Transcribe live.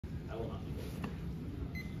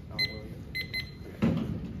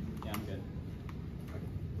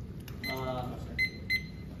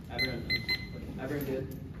very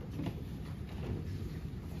good.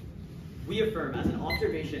 We affirm, as an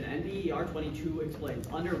observation, NBER 22 explains,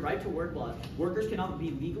 under right-to-work laws, workers cannot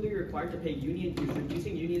be legally required to pay union dues,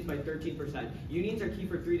 reducing unions by 13%. Unions are key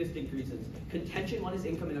for 3 distinct reasons. Contention 1 is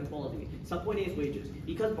income inequality. Subpoint A is wages.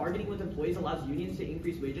 Because bargaining with employees allows unions to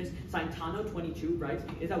increase wages, Santano 22 writes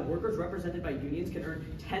is that workers represented by unions can earn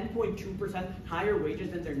 10.2% higher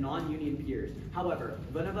wages than their non-union peers. However,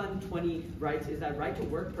 Vanavan 20 writes is that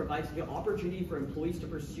right-to-work provides the opportunity for employees to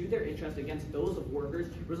pursue their interests against those of workers,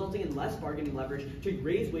 resulting in less bargaining leverage to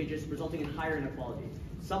raise wages, resulting in higher inequality.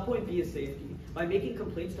 Subpoint B is safety. By making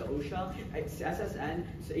complaints to OSHA, SSN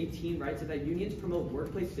 18 writes that unions promote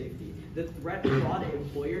workplace safety. The threat brought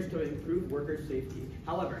employers to improve workers' safety.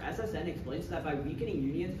 However, SSN explains that by weakening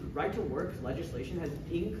unions, right-to-work legislation has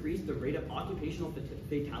increased the rate of occupational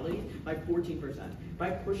fatalities by 14%.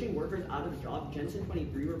 By pushing workers out of the job, Jensen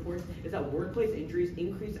 23 reports is that workplace injuries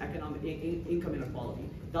increase economic income inequality.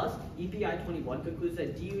 Thus, EPI 21 concludes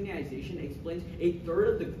that deunionization explains a third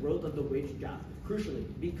of the growth of the wage gap. Crucially,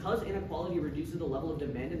 because inequality reduces the level of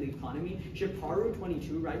demand in the economy, Shiparu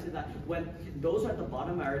 22 writes that when those at the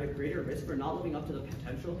bottom are at a greater risk for not living up to the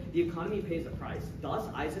potential, the economy pays the price. Thus,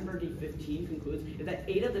 Eisenberg 15 concludes is that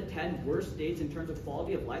 8 of the 10 worst states in terms of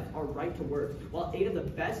quality of life are right to work, while 8 of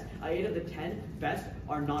the 10 best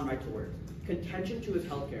are non-right to work. Contention 2 is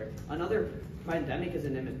healthcare. Another pandemic is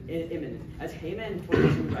imminent. As Heyman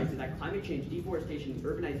 22 writes, is that climate change, deforestation,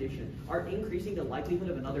 urbanization are increasing the likelihood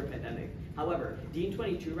of another pandemic. However, Dean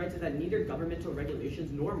 22 writes is that neither governmental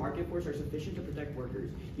regulations nor market force are sufficient to protect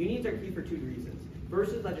workers. Unions are key for 2 reasons.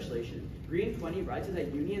 First is legislation. Green 20 writes is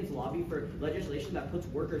that unions lobby for legislation that puts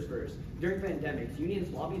workers first. During pandemics,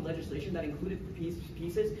 unions lobbied legislation that included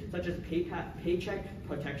pieces such as paycheck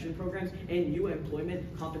protection programs and new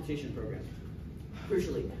employment compensation programs.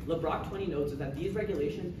 Crucially, LeBrock 20 notes is that these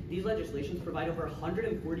legislations provide over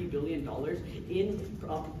 $140 billion in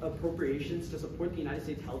appropriations to support the United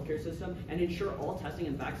States healthcare system and ensure all testing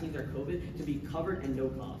and vaccines are COVID to be covered and no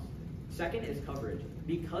cost. Second is coverage.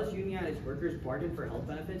 Because unionized workers bargain for health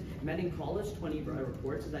benefits, Menincolis 20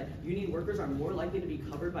 reports that union workers are more likely to be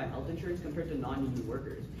covered by health insurance compared to non-union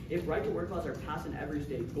workers. If right-to-work laws are passed in every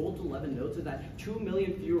state, Gold 11 notes that 2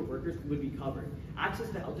 million fewer workers would be covered. Access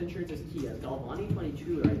to health insurance is key, as Galvani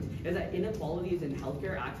 22 writes, is that inequalities in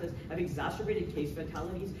healthcare access have exacerbated case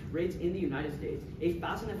fatalities rates in the United States. A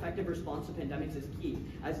fast and effective response to pandemics is key,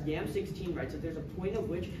 as Yam 16 writes that there's a point at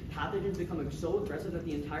which pathogens become so aggressive that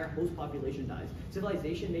the entire host population dies.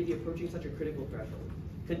 Civilization may be approaching such a critical threshold.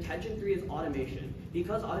 Contention 3 is automation.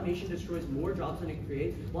 Because automation destroys more jobs than it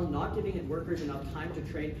creates, while not giving workers enough time to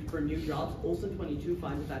train for new jobs, Olson 22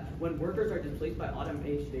 finds that when workers are displaced by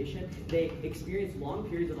automation, they experience long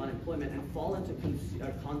periods of unemployment and fall into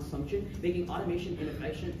consumption, making automation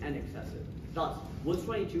inefficient and excessive. Thus, Woods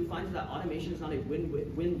 22 finds that automation is not a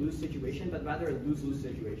win-lose situation, but rather a lose-lose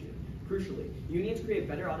situation. Crucially, unions create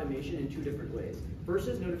better automation in 2 different ways. First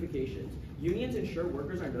is notifications. Unions ensure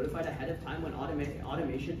workers are notified ahead of time when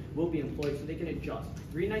automation will be employed so they can adjust.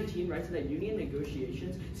 319 writes that union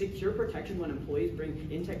negotiations secure protection when employees bring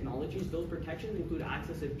in technologies. Those protections include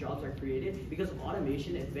access if jobs are created because of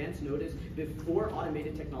automation, advance notice before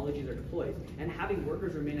automated technologies are deployed, and having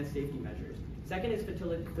workers remain as safety measures. Second is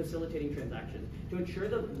facilitating transactions. To ensure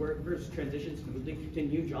the workers transition smoothly to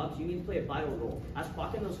new jobs, unions play a vital role. As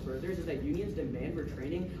Quackenose furthers, is that unions demand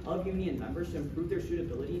retraining of union members to improve their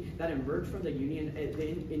suitability that emerge from the union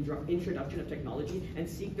introduction of technology and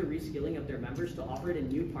seek the reskilling of their members to operate in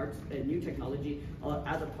new technology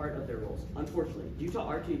as a part of their roles. Unfortunately, due to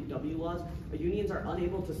RTW laws, unions are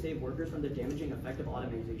unable to save workers from the damaging effect of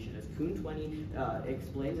automation. As Kuhn 20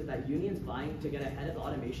 explains, is that unions vying to get ahead of the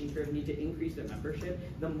automation curve need to increase their membership.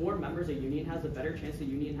 The more members a union has, the better chance the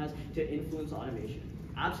union has to influence automation.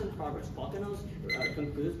 Absent progress, Quackenose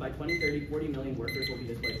concludes by 2030, 40 million workers will be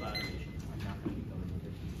displaced by automation.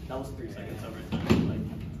 That was 3 seconds over.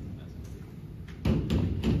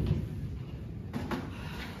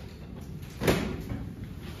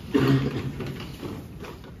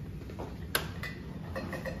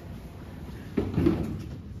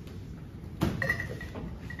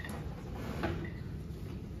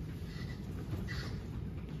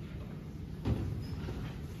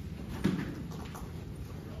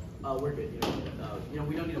 We're good.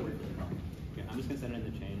 We don't need to wait for the call. Okay, I'm just gonna send it in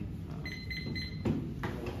the chain.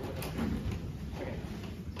 Okay.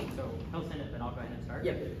 So he'll send it, but I'll go ahead and start.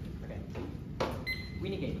 Yeah. Okay. We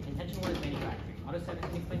negate. Intention 1 is manufacturing. Auto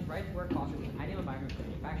 17 explains right to work fosters an ideal environment for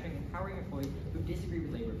manufacturing, empowering employees who disagree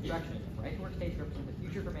with labor. constructionism. Right-to-work states represent the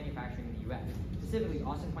future for manufacturing in the U.S. Specifically,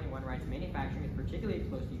 Austin 21 writes manufacturing is particularly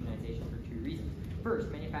exposed to unionization for two reasons. First,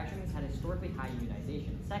 manufacturing has had historically high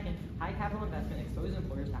unionization. Second, high capital investment exposes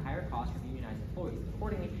employers to higher costs from unionized employees.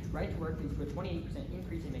 Accordingly, right-to-work leads to a 28%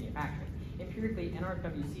 increase in manufacturing. Empirically,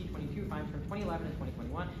 NRWC 22 finds from 2011 to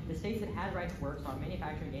 2021, the states that had right to work saw a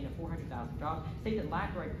manufacturing gain of 400,000 jobs. States that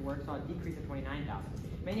lacked right to work saw a decrease of 29,000.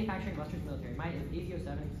 Manufacturing blusters military might, as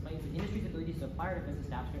AZ07 explains, the industry's ability to supply or defense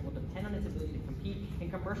establishment will depend on its ability to compete in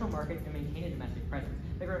commercial markets and maintain a domestic presence.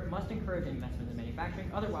 The government must encourage investment in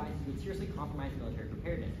manufacturing, otherwise it would seriously compromise military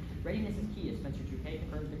preparedness. Readiness is key, as Spencer Chouquet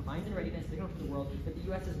confirms declines in readiness signal to the world that the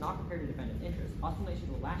U.S. is not prepared to defend its interests. Hostile nations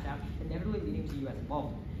will lash out, inevitably leading to U.S.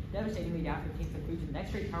 involvement. Devastatingly, the F-15 concludes the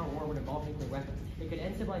next great power war would involve nuclear weapons. It could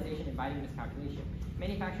end civilization inviting miscalculation.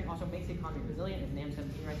 Manufacturing also makes the economy resilient, as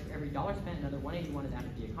NAM-17 writes, for every dollar spent, another 181 is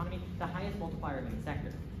added to the economy, the highest multiplier of any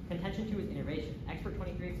sector. Contention 2 is innovation. Expert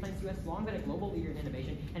 23 explains the U.S. has long been a global leader in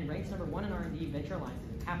innovation and ranks number 1 in R&D, venture alliances,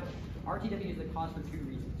 and capital. RTW is the cause for two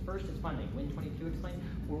reasons. First is funding. Win22 explains,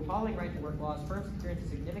 we're following right-to-work laws, firms experience a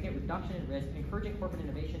significant reduction in risk, encouraging corporate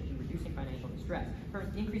innovation and reducing financial distress.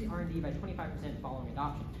 Firms increase R&D by 25% following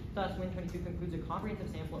adoption. Thus, Win22 concludes a comprehensive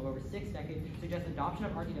sample of over 6 decades suggests adoption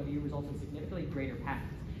of RTW results in significantly greater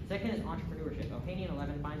patents. Second is entrepreneurship. Ohanian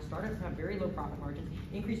 11 finds startups have very low profit margins,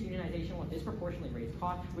 increased unionization will disproportionately raise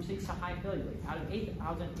costs, which leads to high failure rates. Out of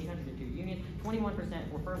 8,802 unions,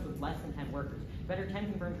 21% were firms with less than 10 workers. Better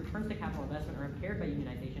 10 confirms returns to capital investment are impaired by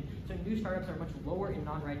unionization, so new startups are much lower in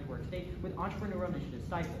non-right-to-work states, with entrepreneurial initiatives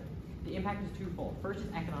stifled. The impact is twofold. First is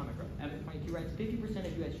economic growth. Evidence 22 writes 50%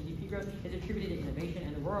 of U.S. GDP growth is attributed to innovation,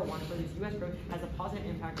 and the Royal one furthers U.S. growth has a positive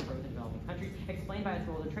impact on growth in developing countries, explained by its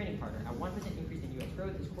role as a trading partner. A 1% increase in U.S.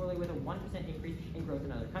 growth is correlated with a 1% increase in growth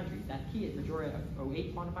in other countries. That key, as Majora of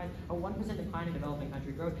 08 quantifies, a 1% decline in developing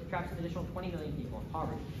country growth traps an additional 20 million people in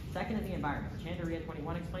poverty. Second is the environment. Chandaria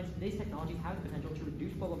 21 explains today's technologies have the potential to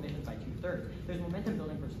reduce global emissions by 2/3. There's momentum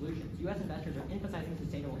building for solutions. U.S. investors are emphasizing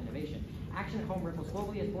sustainable innovation. Action at home ripples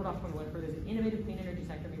globally as Board 21 furthers the innovative clean energy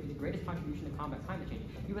sector may be the greatest contribution to combat climate change.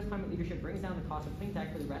 U.S. climate leadership brings down the cost of clean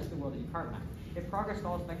tech for the rest of the world to decarbonize. If progress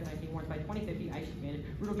stalls, Spectre 19 warns by 2050, ice expanded,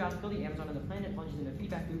 brutal droughts fill the Amazon, and the planet plunges into a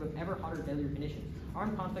feedback loop of ever hotter, deadlier conditions.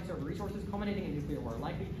 Armed conflicts over resources culminating in nuclear war are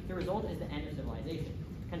likely. The result is the end of civilization.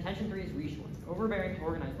 Contention 3 is reshoring. Overbearing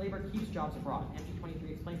organized labor keeps jobs abroad.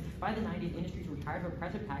 MG23 explains, by the 90s, industries were tired of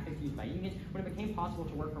oppressive tactics used by unions. When it became possible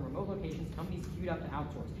to work from remote locations, companies queued up to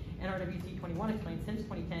outsource. NRWC 21 explains, since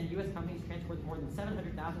 2010, U.S. companies transported more than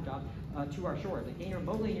 700,000 jobs to our shores. A gain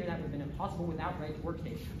remotely near that would have been impossible without right-to-work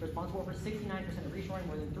states, responsible for 69% of reshoring,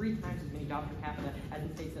 more than 3 times as many jobs per capita as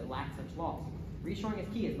in states that lack such laws. Reshoring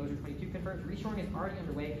is key, as Moser 22 confirms. Reshoring is already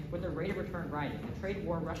underway, with the rate of return rising. The trade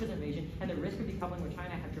war, Russia's invasion, and the risk of decoupling with China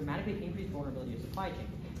have dramatically increased vulnerability of supply chains.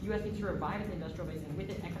 The U.S. needs to revive its industrial base and with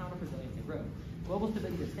it economic resilience and growth. Global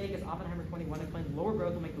stability is at stake, as Oppenheimer 21 explains, lower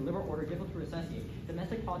growth will make the liberal order difficult to resuscitate.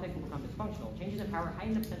 Domestic politics will become dysfunctional. Changes in power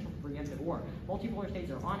heighten the potential for preemptive war. Multipolar states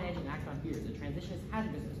are on edge and act on fears. The transition is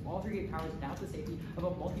hazardous, as all three great powers doubt the safety of a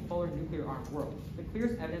multipolar nuclear-armed world. The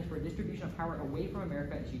clearest evidence for a distribution of power away from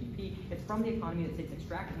America is GDP. It's from the economy that states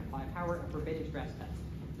extract and apply power and forbid express tests.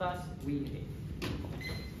 Thus, we engage.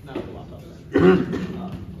 Not a lot of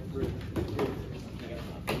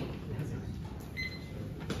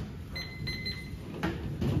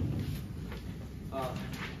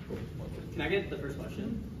Can I get the first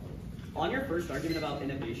question? On your first argument about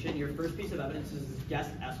innovation, your first piece of evidence is guest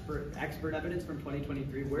expert evidence from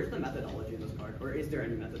 2023. Where's the methodology in this card? Or is there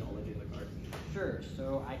any methodology in the card? Sure,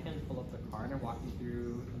 so I can pull up the card and walk you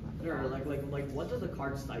through the methodology. Sure, like what does the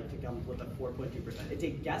card cite to come with a 4.2%? It's a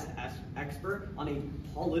guest expert on a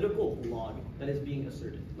political blog that is being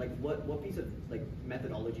asserted. Like what piece of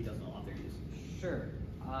methodology does the author use? Sure,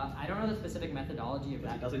 I don't know the specific methodology of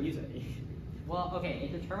that. It doesn't use any. Well, okay,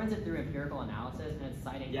 it determines it through empirical analysis, and it's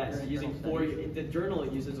citing yes, other using studies. the journal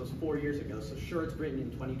it uses was 4 years ago, so sure it's written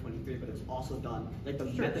in 2023, but it's also done, like the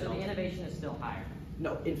Sure, methodology. so the innovation is still higher.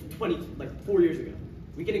 No, in 4 years ago.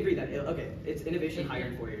 We can agree that, okay, it's innovation higher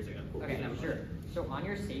than 4 years ago. Cool. Okay, sure. So on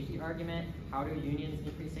your safety argument, how do unions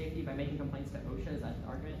increase safety? By making complaints to OSHA, is that the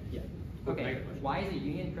argument? Yeah. Okay, why is a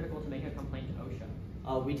union critical to make a complaint to OSHA?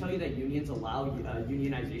 We tell you that unions allow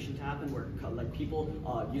unionization to happen, where people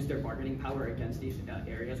use their bargaining power against these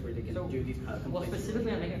areas where they can do these complaints. Well,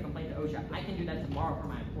 specifically on making a complaint to OSHA, I can do that tomorrow for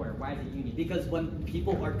my employer. Why is it union? Because when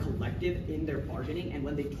people are collective in their bargaining and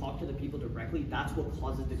when they talk to the people directly, that's what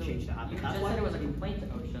causes the change to happen. You That's just why said it was a complaint to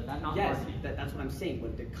OSHA, that's not yes, bargaining. that's what I'm saying.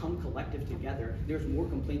 When they come collective together, there's more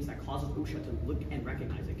complaints that causes OSHA to look and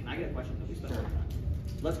recognize it. Can I get a question that we spent on that?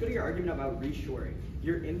 Let's go to your argument about reshoring.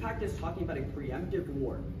 Your impact is talking about a preemptive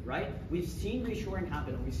war, right? We've seen reshoring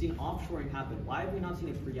happen and we've seen offshoring happen. Why have we not seen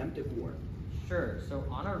a preemptive war? Sure, so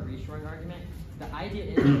on our reshoring argument, the idea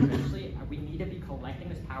is that eventually we need to be collecting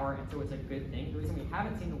this power, and so it's a good thing. The reason we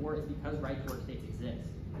haven't seen the war is because right-to-work states exist.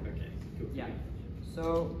 Okay, cool. Yeah.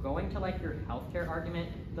 So going to like your healthcare argument,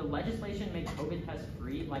 the legislation made COVID tests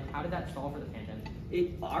free. Like, how did that solve for the pandemic?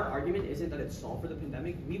 Our argument isn't that it's solved for the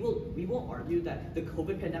pandemic. We will argue that the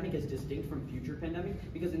COVID pandemic is distinct from future pandemics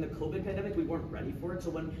because in the COVID pandemic we weren't ready for it. So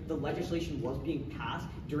when the legislation was being passed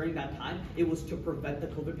during that time, it was to prevent the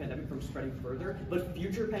COVID pandemic from spreading further. But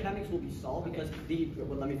future pandemics will be solved because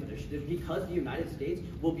let me finish. Because the United States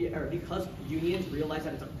will be, or because unions realize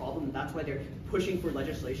that it's a problem, and that's why they're pushing for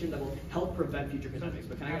legislation that will help prevent future pandemics.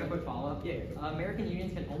 But can I have a quick follow-up? Yeah. American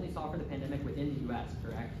unions can only solve for the pandemic within the U.S.,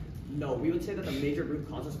 correct? No, we would say that the major root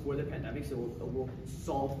causes for the pandemics will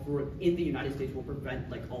solve for in the United States will prevent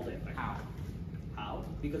like all the effects. How?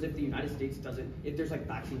 Because if the United States doesn't, if there's like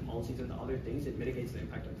vaccine policies and the other things, it mitigates the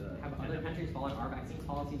impact of the Have pandemic. other countries followed our vaccine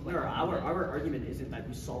policies? No, our argument isn't that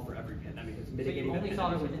we solve for every pandemic. It's mitigating. So you only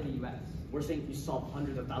solve it within the U.S. We're saying you solve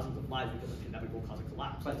hundreds of thousands of lives because the pandemic will cause a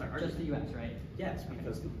collapse. But that's our just argument. the U.S., right? Yes,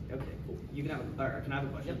 because okay, cool. You can have can I have a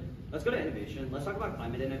question? Yep. Let's go to innovation. Let's talk about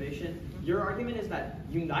climate innovation. Your argument is that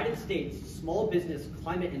United States small business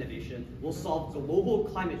climate innovation will solve global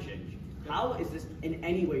climate change. How is this in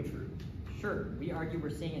any way true? Sure, we argue we're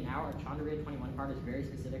seeing it now. Our Chandrayaan 21 card is very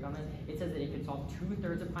specific on this. It says that it can solve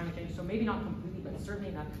 2/3 of climate change, so maybe not completely, but certainly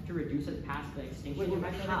enough to reduce it past the extinction.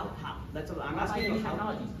 How? That's what I'm by asking. new You how.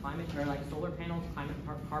 technologies, climate or like solar panels,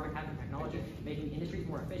 carbon capture technology, making industries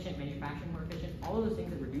more efficient, manufacturing more efficient. All of those things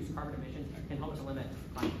that reduce carbon emissions can help to limit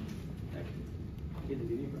climate change.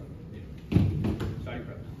 Starting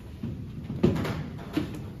pro.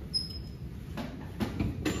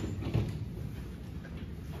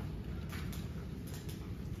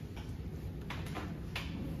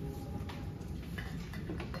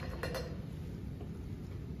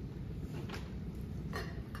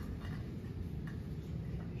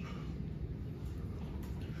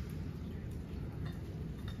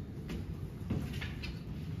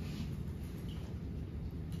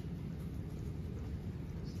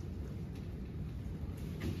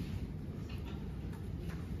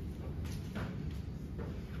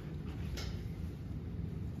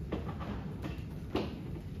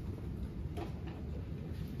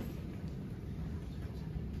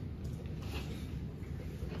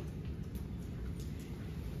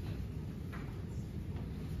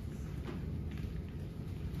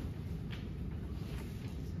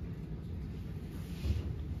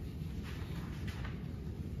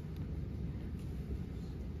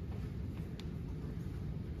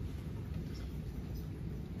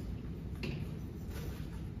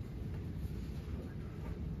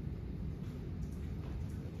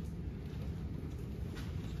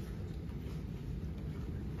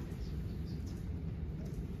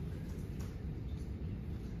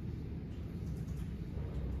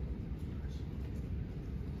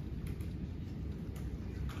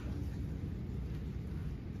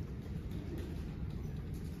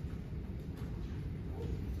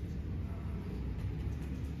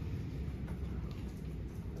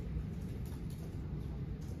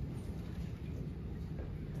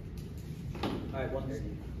 All right,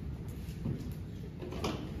 130.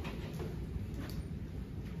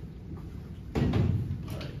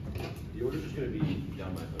 Alright. The order's just gonna be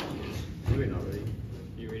down my phone. We're not ready.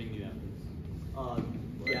 Are you reading me after this?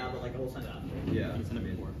 Yeah, but like we'll send it after. Yeah. Can you send it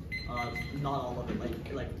before? Not all of it.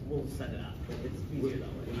 Like we'll send it after. It's easier that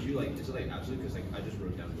way. Would you like, is it like absolute? Because like I just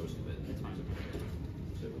wrote down most of it. It's fine.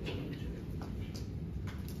 So,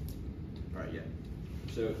 alright, yeah.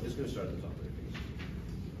 So it's gonna start at the top there, please.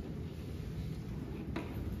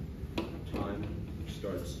 Time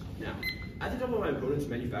starts now. At the top of my opponent's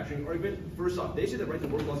manufacturing argument, first off, they say that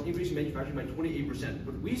right-to-work laws increasing manufacturing by 28%,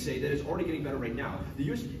 but we say that it's already getting better right now. The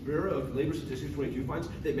U.S. Bureau of Labor Statistics 22 finds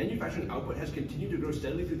that manufacturing output has continued to grow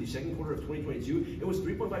steadily through the second quarter of 2022. It was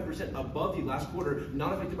 3.5% above the last quarter,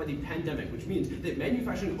 not affected by the pandemic, which means that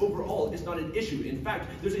manufacturing overall is not an issue. In fact,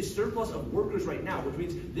 there's a surplus of workers right now, which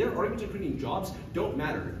means their arguments of creating jobs don't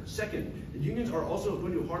matter. Second, the unions are also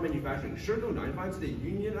going to harm manufacturing. Sherco 9 finds that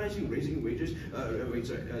unionizing raising wages,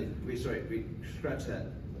 scratch that.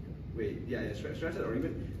 Scratch that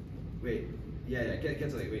argument.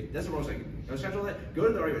 Cancel it. That's the wrong second. Now, let's catch all that. Go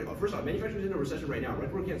to the argument. First off, manufacturing is in a recession right now. Right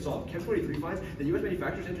to work can't solve. Chem 23 finds that U.S.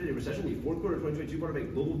 manufacturers entered a recession in the fourth quarter of 2022, part of a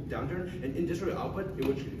global downturn and industrial output, in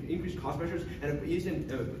which increased cost pressures and have eased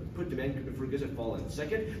and put demand for goods have fallen.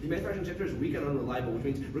 Second, the manufacturing sector is weak and unreliable, which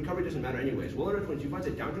means recovery doesn't matter anyways. Well under 22 finds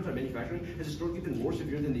that downturns on manufacturing has historically been more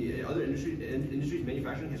severe than the other industries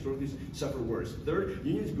manufacturing historically suffer worse. Third,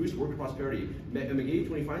 unions boost worker prosperity. McGee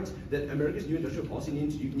 20 finds that America's new industrial policy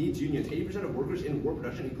needs unions. 80% of workers in war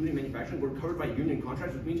production, including manufacturing, were covered by union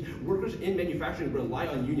contracts, which means workers in manufacturing rely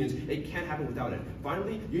on unions. It can't happen without it.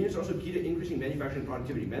 Finally, unions are also key to increasing manufacturing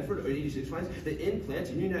productivity. Medford 86 finds that in plants,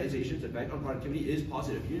 unionization's effect on productivity is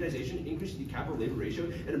positive. Unionization increases the capital labor ratio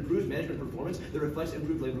and improves management performance that reflects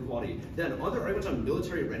improved labor quality. Then, other arguments on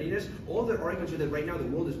military readiness, all of their arguments are that right now the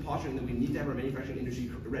world is posturing that we need to have our manufacturing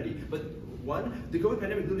industry ready. But one, the COVID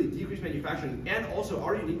pandemic literally decreased manufacturing, and also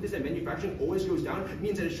our uniqueness that manufacturing always goes down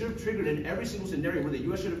means that it should have triggered in every single scenario where the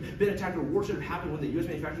U.S. should have been attacked or war should have happened when the U.S.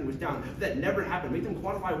 manufacturing was down. But that never happened. Make them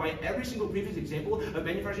quantify why every single previous example of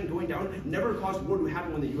manufacturing going down never caused war to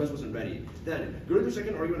happen when the U.S. wasn't ready. Then, go to the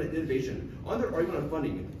second argument on innovation. On their argument on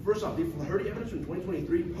funding, first off, the Flaherty evidence from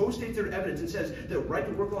 2023 post-states their evidence and says that right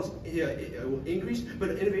to work laws will increase, but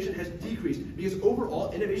innovation has decreased because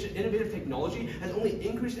overall innovative technology has only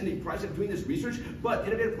increased in the price of doing this research, but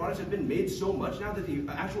innovative products have been made so much now that the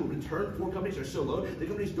actual return for companies are so low that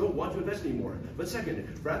companies don't want to invest anymore. But second,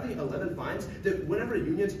 Bradley 11 finds that whenever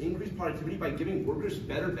unions increase productivity by giving workers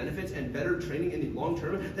better benefits and better training in the long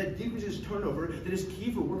term, that decreases turnover that is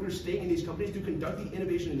key for workers staying in these companies to conduct the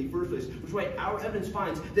innovation in the first place, which is why our evidence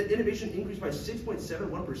finds that innovation increased by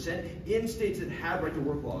 6.71% in states that have right to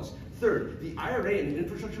work laws. Third, the IRA and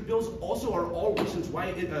infrastructure bills also are all reasons why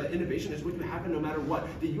innovation is going to happen no matter what.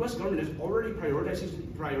 The U.S. government is already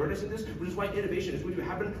prioritizing this, which is why innovation is going to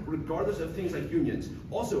happen regardless of things like unions.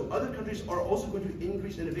 Also, other countries are also going to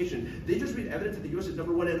increase innovation. They just read evidence that the U.S. is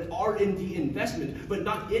 #1 in R&D investment, but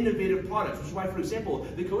not innovative products, which is why, for example,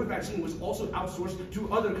 the COVID vaccine was also outsourced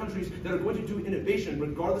to other countries that are going to do innovation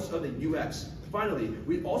regardless of the U.S. Finally,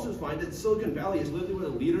 we also find that Silicon Valley is literally one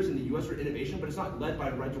of the leaders in the U.S. for innovation, but it's not led by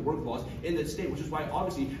right to work laws in that state, which is why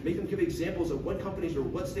obviously make them give examples of what companies or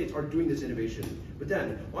what states are doing this innovation. But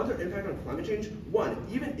then, on their impact on climate change, one,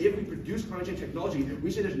 even if we produce climate change technology, we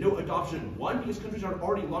say there's no adoption. One, because countries are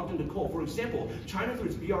already locked into coal. For example, China through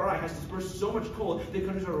its BRI has dispersed so much coal that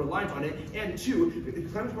countries are reliant on it. And two,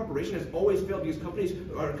 climate cooperation has always failed because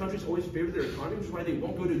countries always favor their economy, which is why they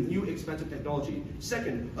won't go to new expensive technology.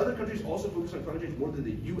 Second, other countries also focus on climate change more than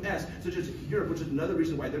the U.S., such as Europe, which is another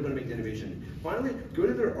reason why they're going to make the innovation. Finally, go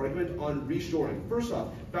to their argument on reshoring. First off,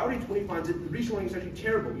 Bowdy 20 finds that reshoring is actually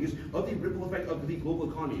terrible because of the ripple effect of the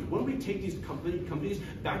global economy. When we take these companies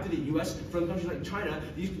back to the U.S. from countries like China,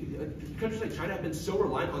 these countries like China have been so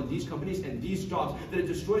reliant on these companies and these jobs that it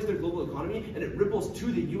destroys their global economy and it ripples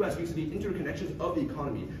to the U.S. because of the interconnections of the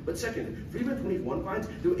economy. But second, Friedman 21 finds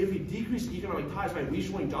that if we decrease economic ties by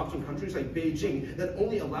reshoring jobs from countries like Beijing, that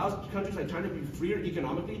only allows countries like China to be freer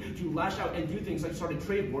economically to lash out and do things like start a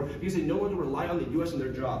trade war because they no longer rely on the U.S. and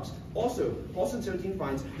their jobs. Also, Paulson 17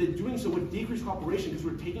 finds that doing so would decrease cooperation because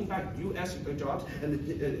we're taking back U.S. jobs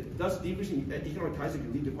and thus decreasing economic ties that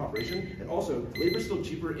can lead to cooperation. And also, labor is still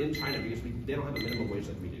cheaper in China because they don't have a minimum wage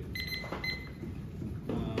like we do.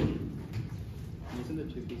 Using the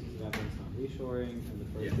two pieces of evidence on reshoring and the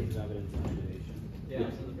first piece of evidence on innovation. Yeah, Yeah.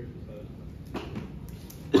 so the first episode.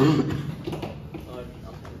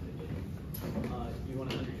 You want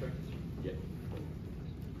to know reshoring? Yeah.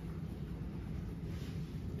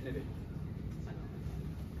 Innovation.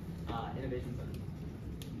 Innovation center.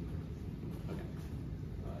 Okay.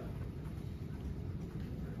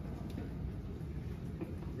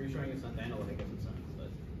 Reshoring is something, I know what I get from science, but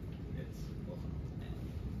it's also.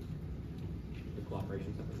 The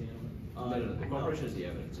cooperation stuff is the element. No. The cooperation is the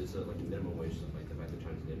evidence. It's like the minimum wage stuff, like the fact that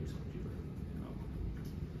China's getting so cheaper.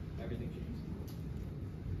 Oh. Everything changes.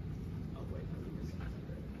 Oh wait, no, we missed something.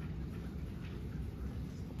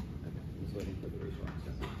 Okay. I'm just waiting for the reshoring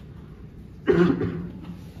stuff.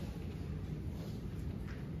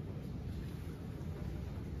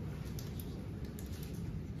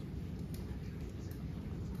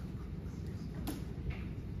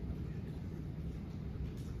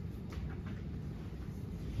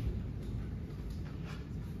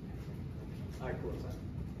 Alright, cool. So,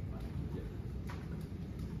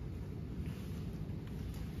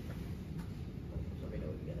 let me know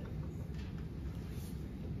when you get it.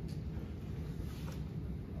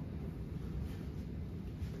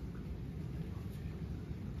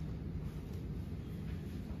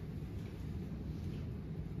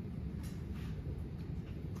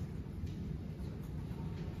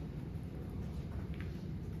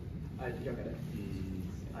 you don't get it.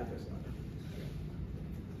 I just got it.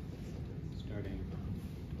 Starting.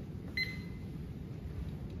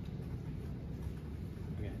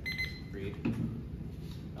 Okay. Read.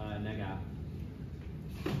 Neg app.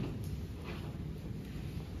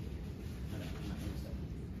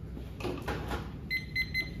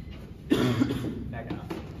 Back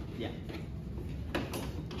up. Yeah.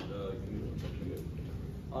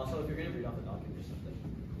 Also, if you're going to read off the document or something.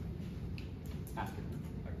 After.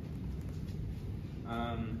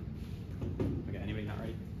 Okay, anybody not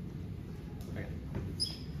ready? Okay.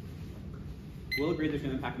 We'll agree there's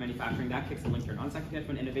no impact on manufacturing. That kicks the link turn. On second catch,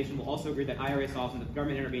 when innovation, will also agree that IRA solves and the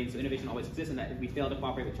government intervenes, so innovation always exists, and that if we fail to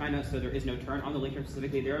cooperate with China, so there is no turn. On the link turn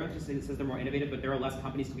specifically, there are just it says they're more innovative, but there are less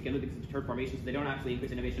companies to begin with because of deterred formation, so they don't actually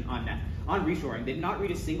increase innovation on net. On reshoring, they did not read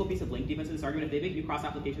a single piece of link defense in this argument. If they make new cross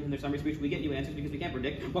applications in their summary speech, we get new answers because we can't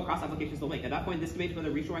predict what cross applications they'll make. At that point, this debate is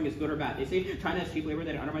whether reshoring is good or bad. They say China is cheap labor,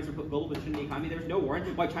 that it undermines the global position in the economy. There's no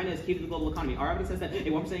warrant why China is key to the global economy. Our evidence says that a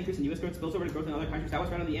 1% increase in U.S. growth spills over to growth in other countries. That was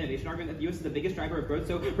found on the innovation argument that the U.S. is the biggest driver of growth,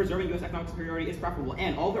 so preserving U.S. economic superiority is preferable.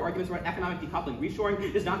 And all their arguments about economic decoupling.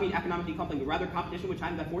 Reshoring does not mean economic decoupling, but rather competition with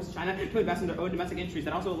China that forces China to invest in their own domestic industries.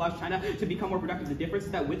 That also allows China to become more productive. The difference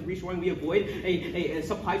is that with reshoring, we avoid a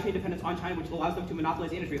supply chain dependence on China, which allows them to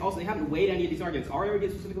monopolize the industry. Also, they haven't weighed any of these arguments. Our argument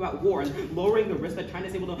is specific about war and lowering the risk that China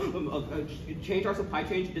is able to change our supply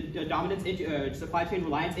chain dominance into supply chain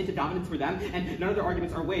reliance into dominance for them. And none of their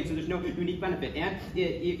arguments are weighed, so there's no unique benefit. And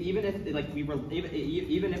even if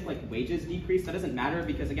wages decrease, that doesn't matter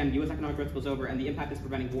because again, U.S. economic growth spills over, and the impact is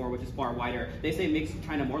preventing war, which is far wider. They say it makes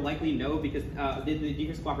China more likely. No, because the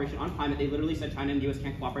decreased cooperation on climate. They literally said China and the U.S.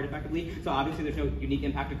 can't cooperate effectively. So obviously, there's no unique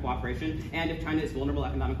impact of cooperation. And if China is vulnerable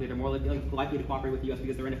economically, they're more likely to cooperate with the U.S.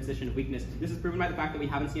 because they're in a position of weakness. This is proven by the fact that we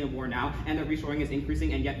haven't seen a war now, and that reshoring is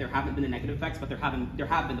increasing, and yet there haven't been the negative effects, but there have been the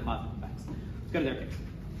positive effects. Let's go to their case.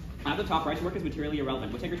 At the top, right to work is materially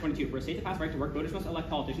irrelevant. Whittaker 22. For a state to pass right to work, voters must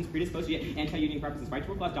elect politicians predisposed to anti-union preferences. Right to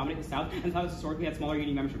work laws dominate the South, and the South has historically had smaller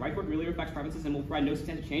union membership. Right to work really reflects preferences and will provide no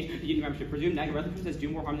substantive change to union membership. Presumed negative resolution says do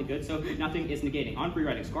more harm than good, so nothing is negating. On free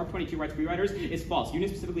riding, Scarp 22 writes free riders is false.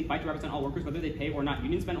 Unions specifically fight to represent all workers, whether they pay or not.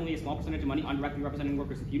 Unions spend only a small percentage of money on directly representing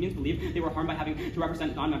workers. If unions believe they were harmed by having to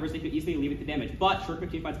represent non-members, they could easily leave it to damage. But Short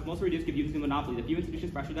 15 finds closely reduced give unions a monopoly. The few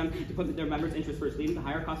institutions pressure them to put their members' interests first, leading to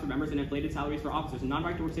higher costs for members and inflated salaries for officers. And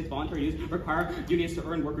non-right to work states voluntary use require unions to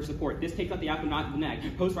earn worker support. This takes out the app and not the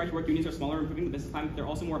neg. Post-right to work unions are smaller, improving the business climate, but they're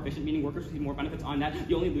also more efficient, meaning workers receive more benefits on net.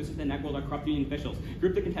 The only losers in the neg world are corrupt union officials.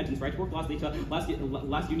 Group the contentions. Right to work laws lead to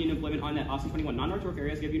less union employment on net. Austin 21. Non-right to work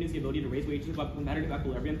areas give unions the ability to raise wages above competitive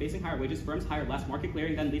equilibrium. Facing higher wages, firms hire less. Market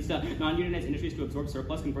clearing then leads to non-unionized industries to absorb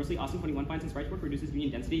surplus. Conversely, Austin 21 finds since right to work reduces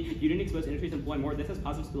union density, union-exposed industries employ more. This has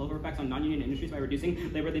positive spillover effects on non-union industries by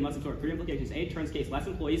reducing labor they must absorb. Three implications. A, turns case. Less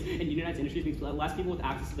employees in unionized industries means less people with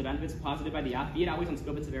access to the benefits posited by the app. B, it outweighs on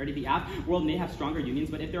scope and severity. The app world may have stronger unions,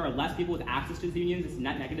 but if there are less people with access to the unions, it's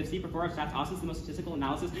net negative. C, prefer our stats. Austin's the most statistical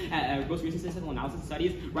analysis, most recent statistical analysis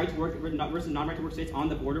studies right to work versus non-right to work states on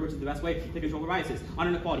the border, which is the best way to control the biases. On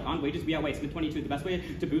inequality, on wages, we outweigh. Smith 22. The best way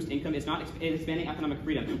to boost income is not expanding economic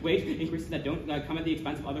freedom. Wage increases that don't come at the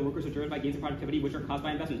expense of other workers are driven by gains in productivity, which are caused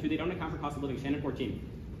by investment. 2, they don't account for cost of living. Shannon 14.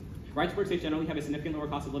 Right to work states generally have a significant lower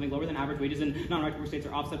cost of living, lower than average wages, and non-right to work states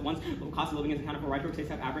are offset. Once cost of living is accounted for, right to work states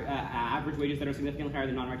have average wages that are significantly higher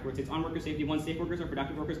than non-right to work states. On worker safety, 1, safe workers are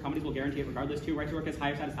productive workers, companies will guarantee it regardless. 2, right to work has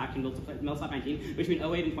higher satisfaction. Millsap 19. Between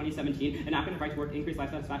 2008 and 2017, enactment of right to work increased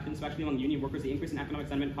life satisfaction, especially among union workers. The increase in economic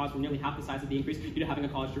sentiment caused for nearly half the size of the increase due to having a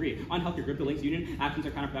college degree. On healthcare, group the links, union actions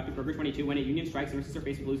are counterproductive. Burger 22. When a union strikes, nurses are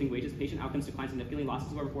faced with losing wages, patient outcomes decline significantly,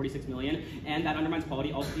 losses of over 46 million, and that undermines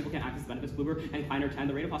quality. Also, people can't access benefits. Kluber and Kleiner 10.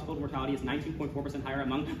 The rate of hospital mortality is 19.4% higher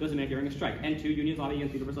among those admitted during a strike. And 2, unions lobby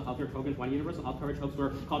against universal health care programs. 1, universal health coverage hopes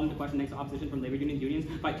were called into question thanks to opposition from labor unions. Unions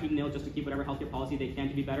fight tooth and nail just to keep whatever healthcare policy they can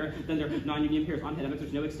to be better than their non-union peers. On pandemics,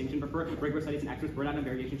 there's no extinction. Prefer rigorous studies and experts. Burnout and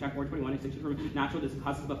variation check. 421. Extinction from natural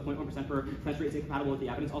causes about 0.1% per century is incompatible with the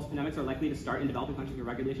evidence. Also, pandemics are likely to start in developing countries where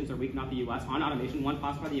regulations are weak, not the U.S. On automation, 1,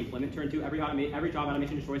 classify the employment. Turn 2, every job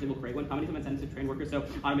automation destroys, it will create one. Companies have incentives to train workers, so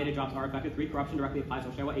automated jobs are effective. 3, corruption directly applies.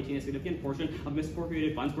 Oshawa 18, a significant portion of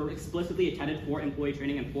misappropriated funds were explicitly intended for employee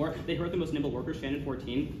training. And 4, they hurt the most nimble workers. Shannon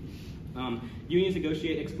 14. Unions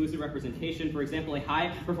negotiate exclusive representation. For example, a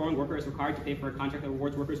high-performing worker is required to pay for a contract that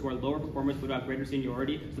rewards workers who are lower performers but who have greater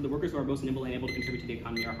seniority. So the workers who are most nimble and able to contribute to the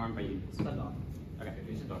economy are harmed by unions. Okay.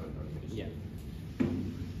 Yeah.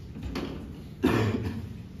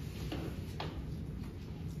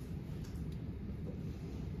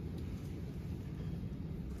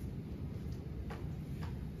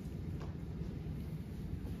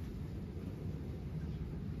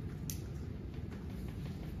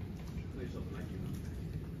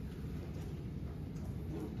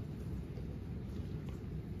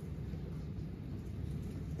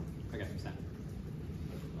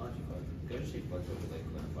 just say flex over like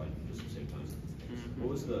clarified just at the same time? What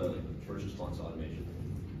was the first response automation?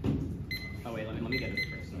 Oh wait, let me get it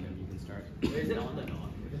first, and then you can start. Wait, is it on the doc?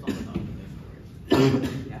 If it's on the doc, then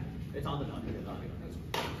it's yeah, it's on the doc.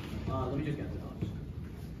 Let me just get the docs.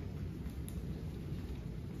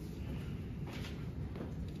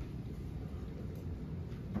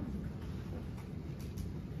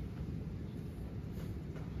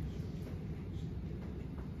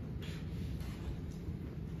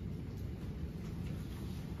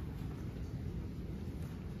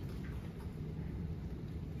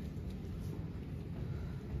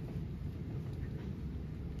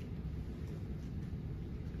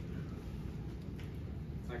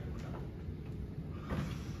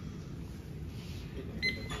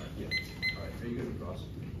 Yeah. All right. Are you good with Ross?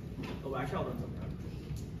 Oh, actually, I'll run something.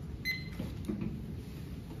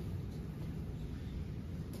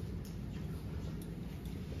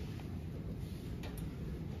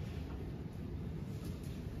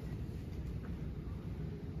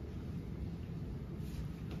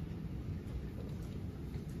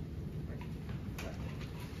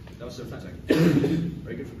 That was 17 seconds.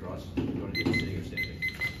 Very good for cross. You want to do the sitting or standing?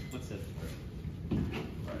 Let's sit. All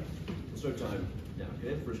right. Let's start time now.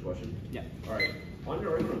 Okay, first question. Yeah. All right. On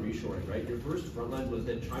your argument on reshoring, right? Your first front line was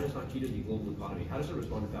that China's not key to the global economy. How does it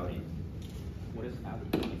respond to Fauci? What is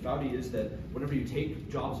Fauci? Fauci is that whenever you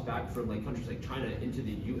take jobs back from like countries like China into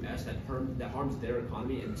the U.S., that harms their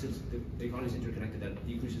economy, and since the economy is interconnected, that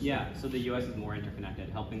decreases. Yeah, so the U.S. is more interconnected.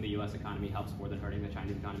 Helping the U.S. economy helps more than hurting the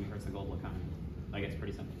Chinese economy hurts the global economy. Like, it's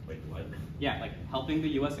pretty simple. Wait, what? Yeah, like, helping the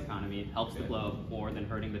U.S. economy helps the globe more than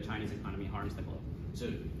hurting the Chinese economy harms the globe. So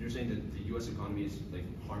you're saying that the U.S. economy is like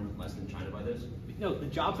harmed less than China by this? No, the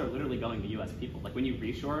jobs are literally going to U.S. people. Like, when you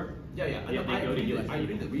reshore, Yeah. they go to U.S. I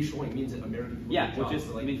agree that reshoring means that American people Yeah, get jobs, which is,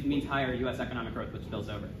 but, like, means higher U.S. economic growth, which spills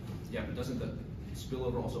over. Yeah, but doesn't the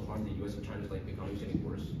spillover also harm the U.S. and China's like economy getting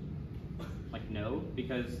worse? Like, no,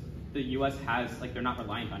 because the U.S. has, like, they're not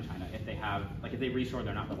reliant on China. If they have, like, if they reshore,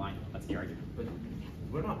 they're not reliant. That's the argument. But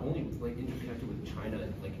we're not only like interconnected with China,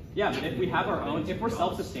 like. Yeah, but if we have our own, if we're jobs.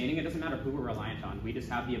 self-sustaining, it doesn't matter who we're reliant on. We just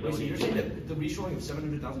have the Wait, so ability. you're saying that the reshoring of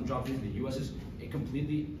 700,000 jobs into the U.S. is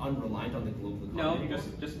completely unreliant on the global economy? No,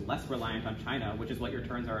 just less reliant on China, which is what your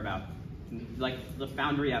turns are about. Like the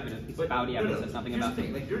foundry evidence, But Fauci evidence says something Here's about. the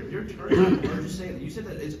thing, like your turns are just saying that you said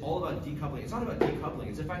that it's all about decoupling. It's not about decoupling.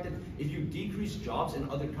 It's the fact that if you decrease jobs in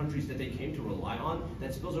other countries that they came to rely on,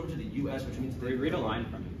 that spills over to the U.S., which means they Read a line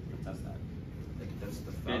from it. That says that. Like, that's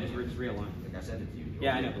the Yeah, Fauci. just read a line. Like I sent it to you.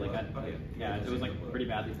 Yeah, I know, but like, Okay. yeah, it was like pretty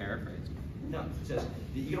badly paraphrased. No, it says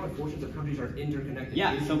the economic fortunes of countries are interconnected.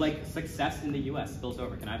 Yeah, so Issues- like success in the U.S. spills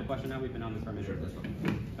over. Can I have a question now? We've been on this for a minute. Sure, that's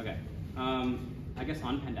fine. Okay. I guess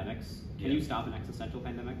on pandemics, can Yeah. you stop an existential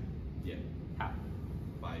pandemic? Yeah, How?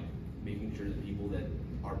 by making sure that people that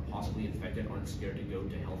are possibly infected aren't scared to go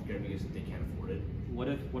to healthcare because they can't afford it. What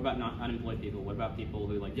about not unemployed people? What about people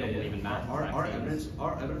who like don't believe in masks? Our vaccines?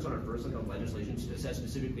 evidence on our first look of legislation says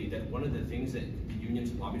specifically that one of the things that the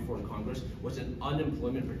unions lobbied for in Congress was an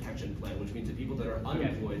unemployment protection plan, which means that people that are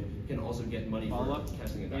unemployed can also get money Follow for up.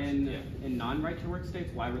 testing and vaccines. In non-right to work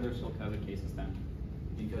states, why were there still COVID cases then?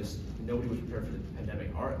 Because nobody was prepared for the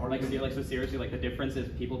pandemic. So seriously, like the difference is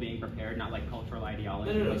people being prepared, not like cultural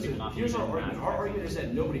ideology. No. Like people So not here's our believing in argument. masks, Our vaccines. argument is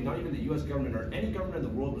that nobody, not even the U.S. government or any government in the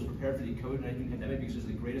world, was prepared for the COVID-19 pandemic because it's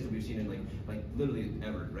the greatest that we've seen in like literally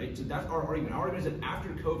ever, right? So that's our argument. Our argument is that after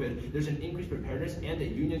COVID, there's an increased preparedness, and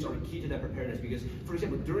that unions are key to that preparedness. Because, for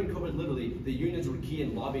example, during COVID, literally the unions were key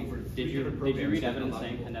in lobbying for Did three you different programs. read that evidence allowed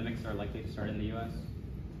saying people- pandemics are likely to start in the U.S.?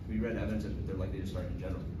 We read evidence that they're likely to start in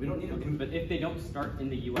general. We don't need to prove. But if they don't start in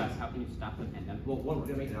the U.S., how can you stop the pandemic? Well, one, we're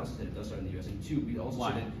gonna make an analysis that it does start in the U.S. And two, we also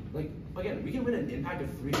Why? say that, like, again, we can win an impact of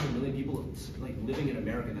 300 million people like living in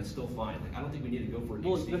America, and that's still fine. Like, I don't think we need to go for it.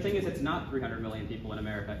 Well, the thing is, it's not 300 million people in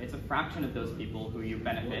America. It's a fraction of those people who you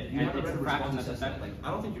benefit, You and haven't it's read a a fraction response that's that says that. affected. Like,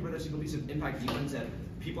 I don't think you read a single piece of impact defense that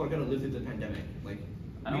people are gonna live through the pandemic. Like,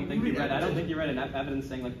 I don't think you read enough evidence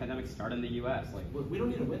saying like pandemics start in the U.S. Like, we don't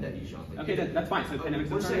need to win that e-shot. Like, okay, that's fine. So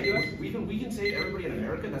pandemics don't start in the U.S. We can save everybody in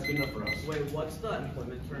America. That's good enough for us. Wait, what's the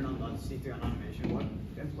employment turn on the C3 on automation? What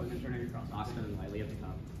employment turn are you crossing? Austin and Wiley at the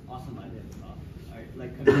top. Austin Lively at the top. Alright,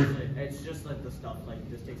 like, cause it's just like the stuff, like,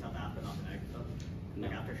 this takes out the app and not the negative stuff.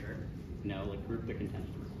 Like, No. after sure. No, like group the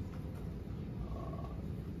contentions.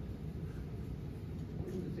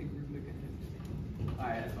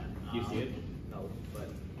 Alright, that's fine. You see it? No, but.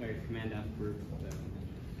 Okay, Command F group.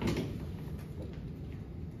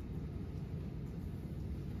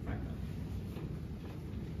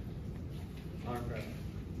 Okay.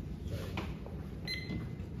 Sorry.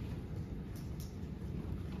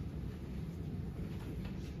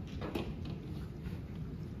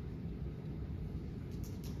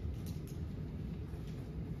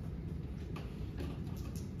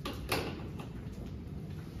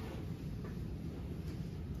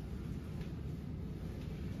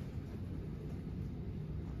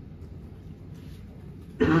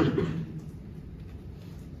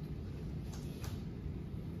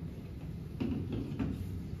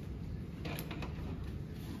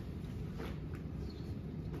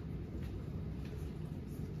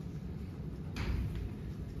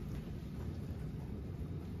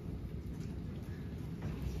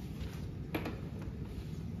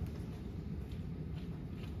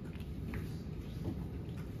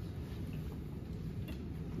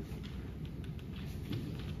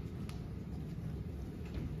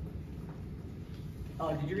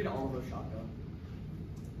 Did you read all of those shotgun?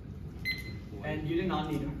 And you did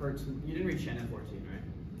not need Hertz. You didn't read Shannon 14, right?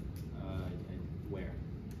 Where?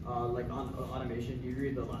 Like on automation. You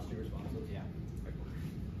read the last two responses. Yeah.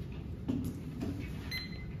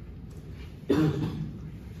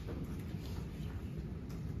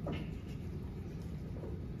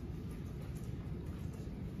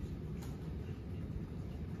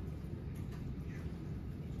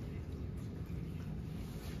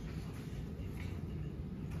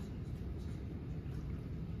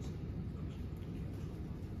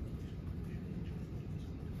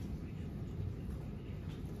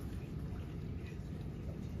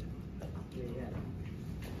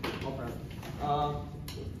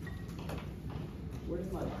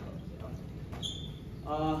 Where's my laptop?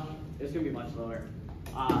 It's gonna be much lower.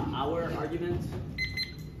 Our argument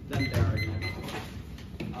than their argument.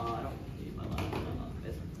 I don't need my laptop.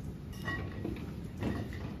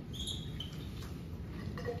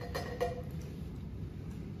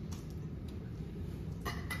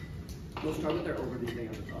 We'll start with their overview thing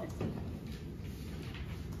at the top.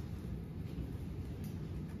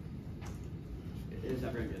 Is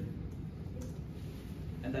everyone good?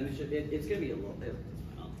 And then it's gonna be a little bit.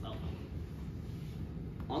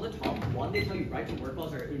 On the top, one, they tell you right to work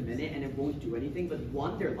laws are in minute and it won't do anything. But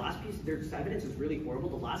one, their last piece, their evidence is really horrible.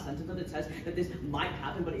 The last sentence of it says that this might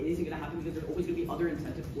happen, but it isn't going to happen because there's always going to be other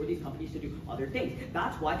incentives for these companies to do other things.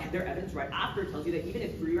 That's why their evidence right after tells you that even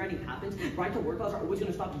if free riding happens, right to work laws are always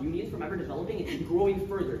going to stop unions from ever developing and growing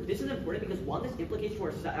further. This is important because one, this implicates to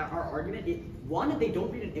our argument. One, they don't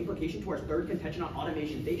read an implication to our third contention on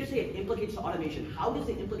automation. They just say it implicates to automation. How does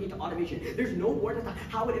it implicate to automation? There's no word as to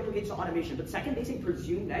how it implicates to automation. But second, they say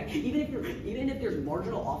presume neg. Even if there's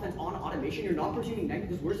marginal offense on automation, you're not presuming neg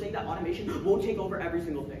because we're saying that automation won't take over every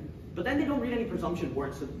single thing. But then they don't read any presumption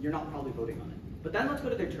words, so you're not probably voting on it. But then let's go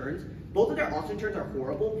to their turns. Both of their Austin turns are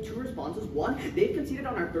horrible. Two responses. One, they've conceded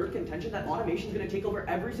on our third contention that automation is going to take over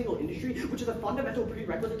every single industry, which is a fundamental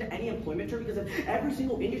prerequisite to any employment term, because if every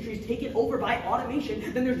single industry is taken over by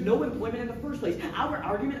automation, then there's no employment in the first place. Our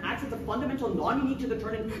argument acts as a fundamental non-unique to the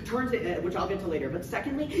turns, which I'll get to later. But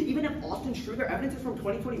secondly, even if Austin's true, their evidence is from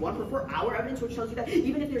 2021. Prefer our evidence, which tells you that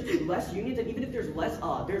even if there's less unions and even if there's less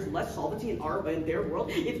solvency in their world,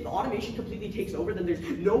 if the automation completely takes over, then there's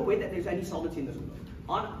no way that there's any solvency in this world.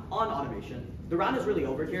 On automation, the round is really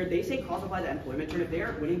over here. They say cross-apply the employment term. If they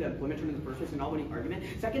aren't winning the employment term in the first place, they're not winning argument.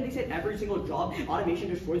 Second, they said every single job automation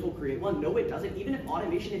destroys will create one. No, it doesn't. Even if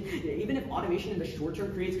automation in the short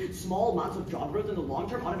term creates small amounts of job growth, in the long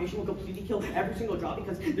term, automation will completely kill every single job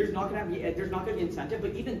because there's not going to be incentive.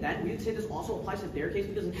 But even then, we would say this also applies to their case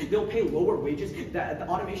because they'll pay lower wages. The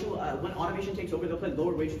automation when automation takes over, they'll pay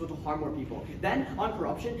lower wages, which will harm more people. Then on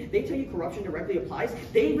corruption, they tell you corruption directly applies.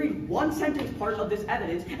 They read one sentence part of this evidence,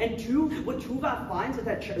 and two, what Tuva finds is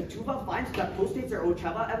that postdates their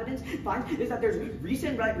Ocheva evidence finds is that there's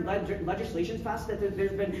recent legislation passed that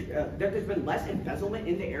there's been less embezzlement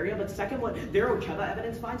in the area. But second, what their Ocheva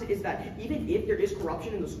evidence finds is that even if there is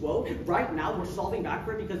corruption in the SWO, right now we're solving back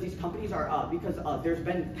for it because these companies are there's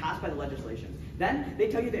been passed by the legislation. Then they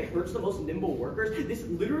tell you that it hurts the most nimble workers. This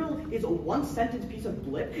literally is a one-sentence piece of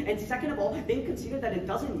blip. And second of all, they've conceded that it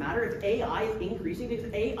doesn't matter if AI is increasing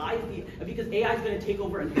because AI is going to take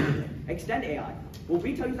over and extend AI. Well,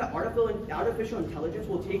 we tell you that artificial intelligence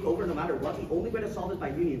will take over no matter what. The only way to solve it is by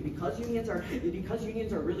unions. Because unions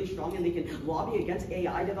are really strong and they can lobby against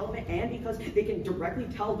AI development, and because they can directly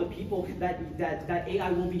tell the people that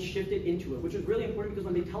AI will be shifted into it, which is really important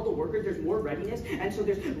because when they tell the workers, there's more readiness, and so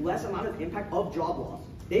there's less amount of impact of job loss.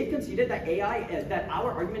 They've conceded that that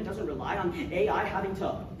our argument doesn't rely on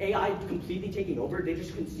AI completely taking over. They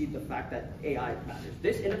just concede the fact that AI matters.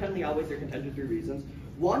 This independently outweighs their contention for 3 reasons.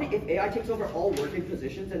 One, if AI takes over all working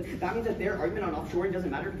positions, and that means that their argument on offshoring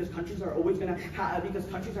doesn't matter because countries are not going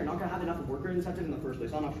to have enough worker incentives in the first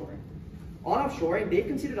place on offshoring. On offshoring, they've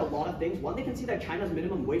considered a lot of things. One, they concede that China's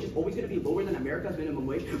minimum wage is always going to be lower than America's minimum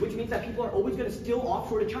wage, which means that people are always going to still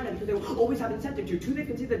offshore to China because they will always have incentive to. Two, they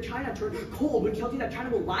concede that China turned cold, which tells you that China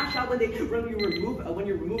will lash out when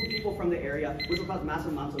you remove people from the area, which will cause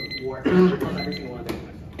massive amounts of war, which will cause every single one of them.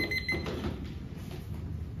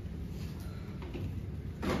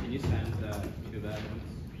 Can you send do that?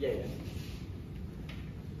 Yeah, yeah.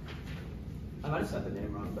 I might have said the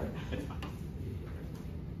name wrong, but It's fine.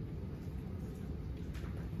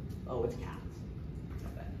 oh, it's cats.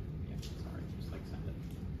 Yeah, sorry, just like send it.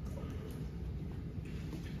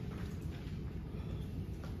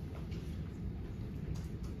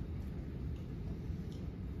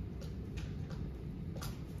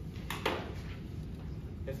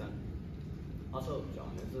 It's done. Also,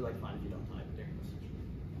 John, this is like fine if you don't type during this.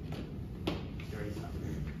 You already stopped.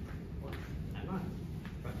 What? I'm not.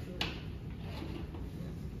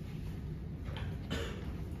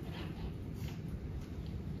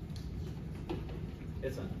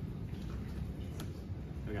 It's done.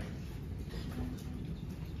 Okay.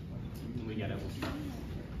 When we get it, we'll start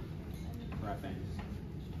wrapping.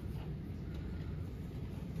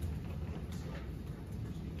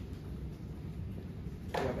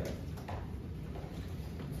 Okay.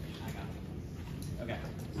 I got it. Okay,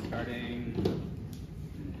 starting.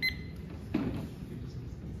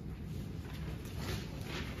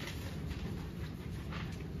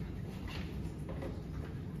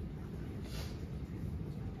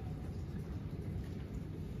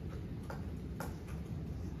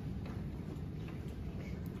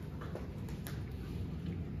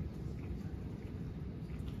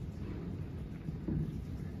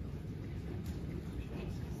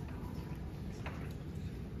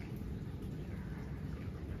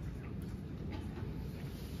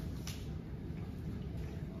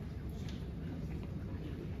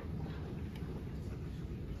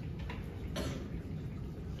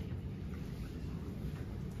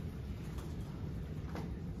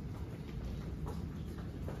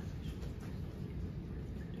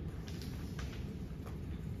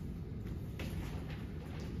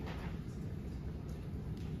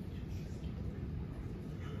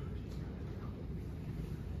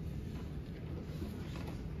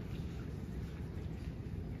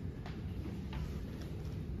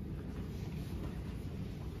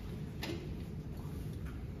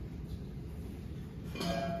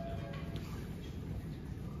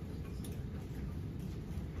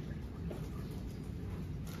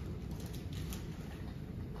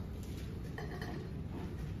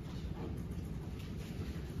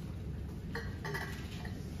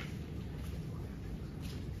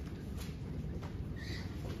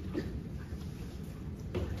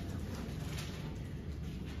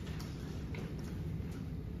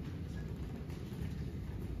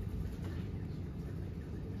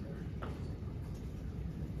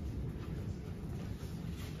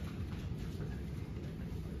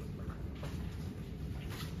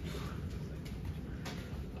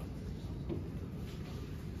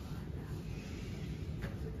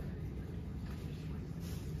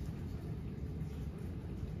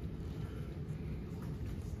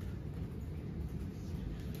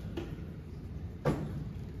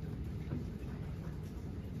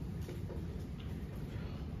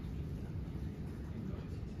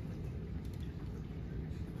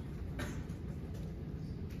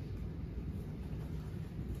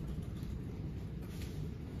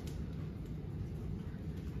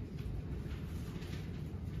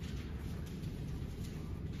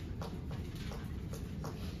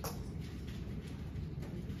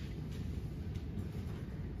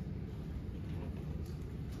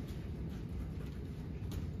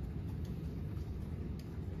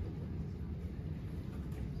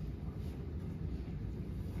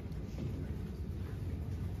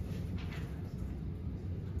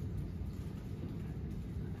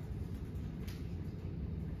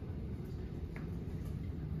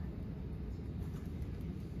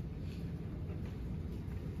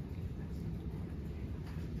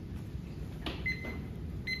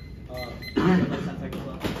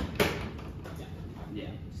 Yeah,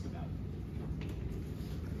 just about.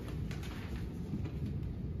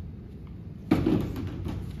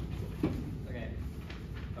 Okay.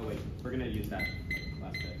 Oh wait, we're gonna use that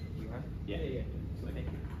last bit. You are? Yeah. Yeah. So I think.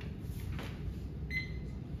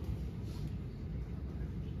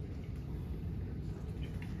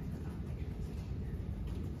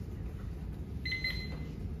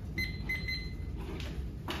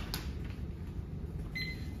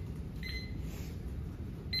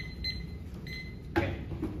 Okay.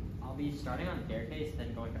 I'll be starting on their case,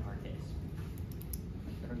 then going to our case.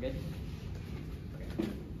 Everyone good? Okay.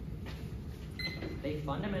 They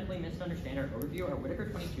fundamentally misunderstand our overview. Our Whitaker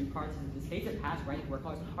 22 card says that the states that pass right to work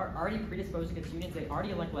laws are already predisposed against unions. They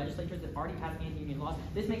already elect legislatures that already pass anti-union laws.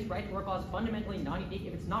 This makes right to work laws fundamentally non-unique.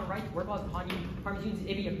 If it's not right to work laws that harm unions,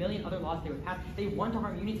 it'd be a million other laws they would pass. They want to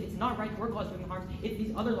harm unions. It's not right to work laws doing harms. It's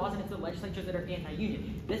these other laws, and it's the legislatures that are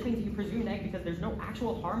anti-union. This means that you presume neg because there's no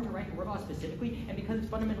actual harm to right to work laws specifically, and because it's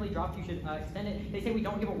fundamentally dropped, you should extend it. They say we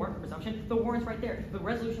don't give a warrant for presumption. The warrant's right there. The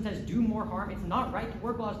resolution says do more harm. It's not right to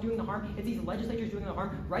work laws doing the harm. It's these legislatures doing the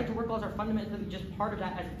harm. Right to work laws are fundamentally just part of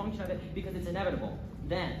that as a function of it because it's inevitable.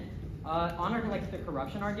 Then, on our, the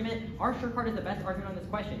corruption argument, our sure card is the best argument on this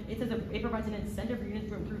question. It says that it provides an incentive for unions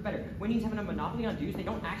to improve better. When unions have a monopoly on dues, they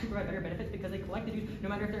don't actually provide better benefits because they collect the dues no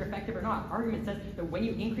matter if they're effective or not. Our argument says that when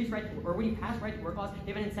you increase or when you pass right to work laws,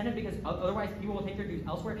 they have an incentive because otherwise people will take their dues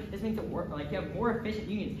elsewhere. This means that you have more efficient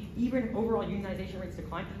unions. Even if overall unionization rates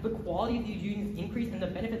decline, the quality of these unions increase and the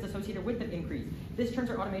benefits associated with them increase. This turns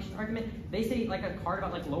our automation argument. They say a card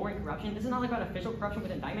about lowering corruption. This is not about official corruption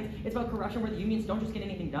with indictments. It's about corruption where the unions don't just get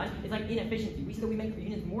anything done. It's inefficiency. We see that we make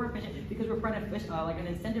unions more efficient because we're trying to an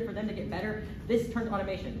incentive for them to get better. This turns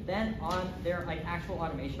automation. Then on their actual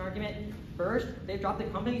automation argument, first they've dropped the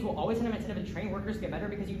companies will always have an incentive to train workers to get better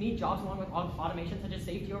because you need jobs along with automation such as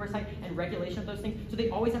safety oversight and regulation of those things. So they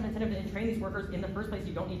always have an incentive to train these workers in the first place.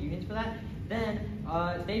 You don't need unions for that. Then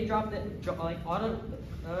they've dropped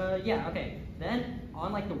Then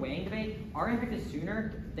on the weighing debate, our impact is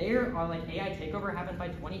sooner. Their AI takeover happens by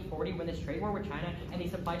 2040 when this trade war with China and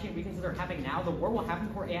these supply chain weaknesses are happening now. The war will happen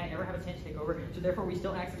before AI ever have a chance to take over, so therefore we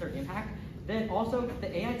still access our impact. Then also,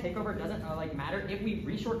 the AI takeover doesn't matter. If we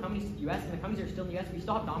reshore companies to the US and the companies are still in the US, we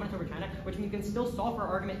still have dominance over China, which means we can still solve our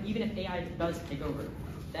argument even if AI does take over.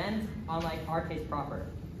 Then on our case proper.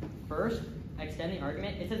 First, extend the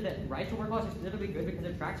argument. It says that right to work laws are specifically good because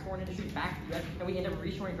it attracts foreign industries back to the US and we end up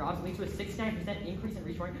reshoring jobs. It leads to a 69% increase in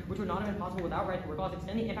reshoring, which would not have been possible without right to work laws.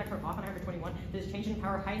 Extend the impact from Oppenheimer 21. This change in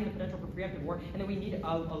power heightening the potential for preemptive war, and then we need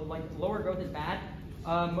lower growth is bad.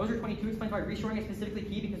 Moser 22 explains why reshoring is specifically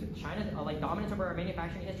key because China's dominance over our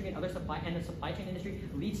manufacturing industry and the supply chain industry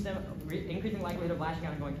leads to them increasing likelihood of lashing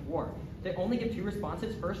out and going to war. They only give two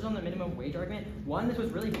responses. First is on the minimum wage argument. One, this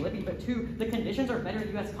was really blippy, but two, the conditions are better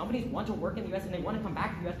in the US. Companies want to work in the US and they want to come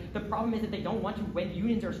back to the US. The problem is that they don't want to when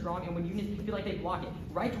unions are strong and when unions feel like they block it.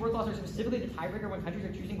 Right to work laws are specifically the tiebreaker when countries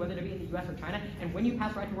are choosing whether to be in the US or China. And when you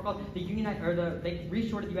pass right to work laws, they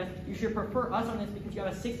reshore to the US. You should prefer us on this because you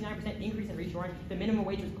have a 69% increase in reshoring. The minimum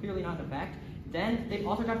wage was clearly not in effect. Then they've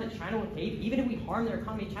also dropped that China will cave. Even if we harm their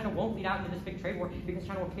economy, China won't lead out into this big trade war because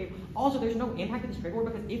China will cave. Also, there's no impact of this trade war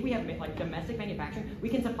because if we have domestic manufacturing, we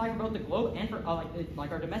can supply for both the globe and for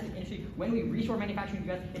our domestic industry. When we reshore manufacturing in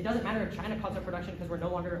the US, it doesn't matter if China cuts our production because we're no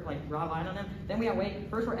longer relying on them. Then we outweigh.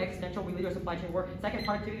 First, we're existential. We lead to a supply chain war. Second,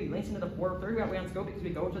 productivity links into the fourth. Third, we outweigh on scope because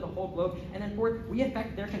we go to the whole globe. And then fourth, we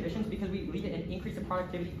affect their conditions because we lead to an increase in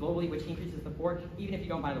productivity globally, which increases the poor, even if you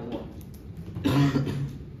don't buy the war.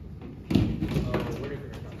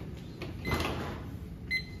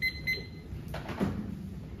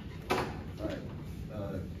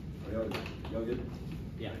 Y'all good?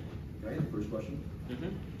 Yeah. Right, first question?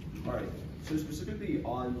 Mm-hmm. All right, so specifically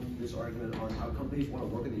on this argument on how companies want to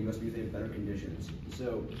work in the US because they have better conditions.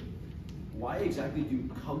 So why exactly do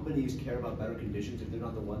companies care about better conditions if they're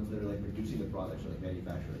not the ones that are producing the products or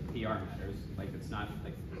manufacturing? PR matters. It's not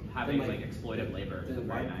having exploitive labor is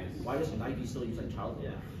very nice. Why does Nike still use child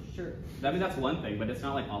labor? Yeah, sure. I mean that's one thing, but it's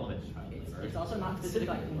not all of it's child labor. It's also not specific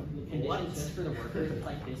conditions just for the workers.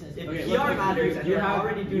 It's business. If Okay, PR matters, and you they're have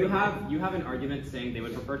already doing you have an argument saying they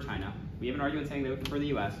would prefer China. We have an argument saying they would prefer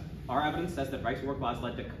the US. Our evidence says that right to work laws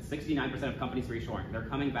led to 69% of companies reshoring. They're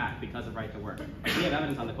coming back because of right to work. If we have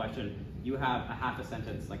evidence on the question, you have a half a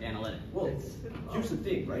sentence analytic. Well, here's the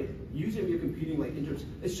thing, right? Usually we are competing in terms.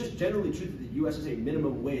 It's just generally true that the U.S. has a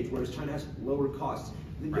minimum wage, whereas China has lower costs.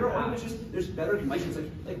 Your argument is just there's better conditions.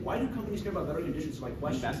 Why do companies care about better conditions? My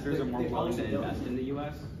question. Investors are more willing to invest in the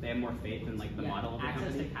U.S. They have more faith in the model of the access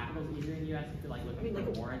company. to capital is easier in the U.S. If you're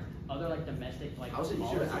looking for warrants, other domestic How's it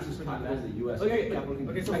easier to access capital in the U.S.?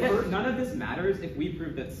 Okay, so again, none of this matters if we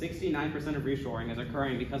prove that 69% of reshoring is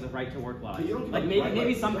occurring because of right to work laws.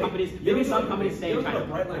 Maybe some companies stay in China. You don't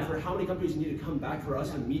bright line for how many companies need to come back for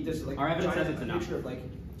us to meet this. Our evidence says it's enough.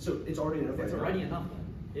 So it's already enough. It's already enough.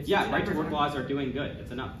 Yeah, right to work laws are doing good.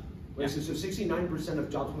 It's enough. Wait, so 69% of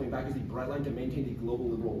jobs coming back is the bright line to maintain the global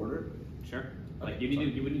liberal order? Sure.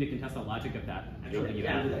 You would need to contest the logic of that. You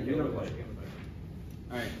have a question.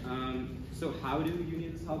 All right. So how do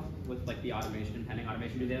unions help with like the automation, impending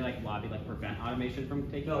automation? Do they like lobby, like prevent automation from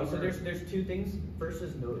taking No, over? so there's two things. First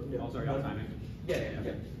is Oh, sorry, timing. Yeah.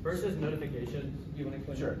 First is notifications. Do you want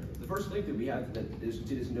to explain? Sure. The first link that we have that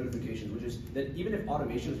is notifications, which is that even if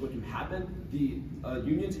automation is going to happen, the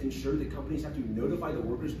unions ensure that companies have to notify the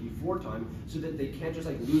workers before time so that they can't just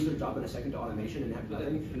like lose their job in a second to automation and have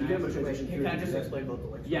nothing. Can You I can have a ask- transition Can period I to just that. explain both the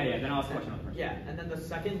links? Yeah, then I'll ask a question on the first. Yeah, and then the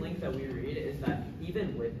second link that we read is that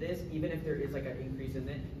even with this, even if there is like an increase in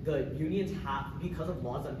it, the unions have, because of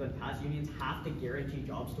laws that have been passed, unions have to guarantee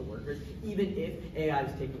jobs to workers, even if AI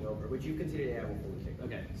is taking over, which you consider AI will fully take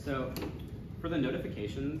over. Okay, so for the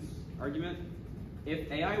notifications argument, if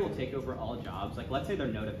AI will take over all jobs, like let's say they're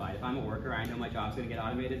notified. If I'm a worker, I know my job's going to get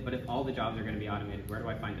automated, but if all the jobs are going to be automated, where do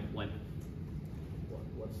I find employment?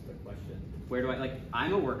 What's the question? Where do I, like,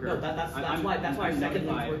 I'm a worker. No, that's I'm why our I'm second link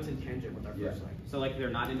notified. works in tangent with our Yeah. first link. So like they're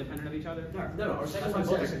not independent of each other? No, our second one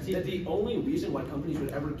says that the only reason why companies would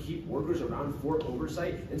ever keep workers around for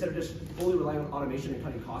oversight instead of just fully relying on automation and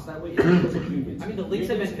cutting costs that way is because of unions. I mean, the links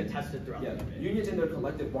have been contested throughout Yeah, the debate. unions and their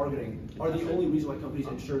collective bargaining are the only reason why companies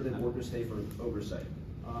ensure that workers stay for oversight.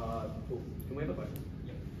 Cool. Can we have a question?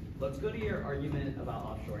 Yep. Let's go to your argument about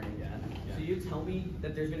offshoring again. Yeah. So you tell me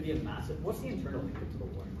that there's going to be a massive, what's the internal link to the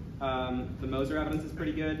war? The Moser evidence is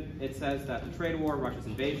pretty good. It says that the trade war, Russia's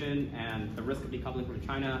invasion, and the risk of decoupling from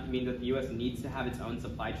China mean that the U.S. needs to have its own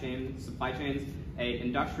supply chains, a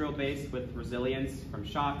industrial base with resilience from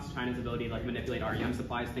shocks, China's ability to like manipulate REM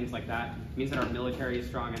supplies, things like that. It means that our military is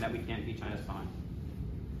strong and that we can't beat China's pawn.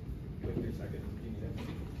 Wait a second. Do you need it?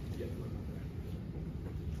 Yeah.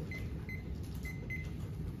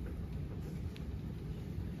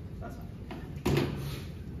 That's fine.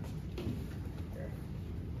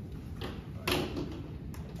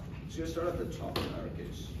 Just gonna start at the top of our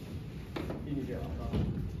case. You need your laptop.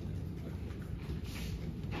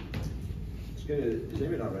 Is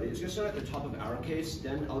anybody not ready? It's gonna start at the top of our case,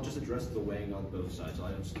 then I'll just address the weighing on both sides. I'll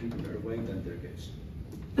have two comparative weighing, then their case.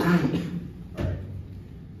 Alright.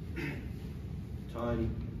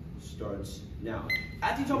 Time starts now.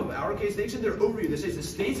 At the top of our case, they said their overview that says the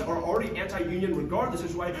states are already anti-union regardless,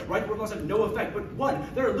 which is why right to work laws have no effect. But one,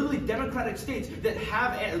 there are literally democratic states that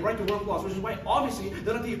have right to work laws, which is why obviously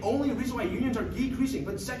they're not the only reason why unions are decreasing.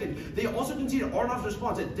 But second, they also conceded Arnold's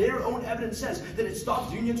response that their own evidence says that it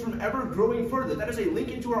stops unions from ever growing further. That is a link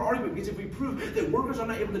into our argument, because if we prove that workers are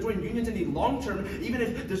not able to join unions in the long term, even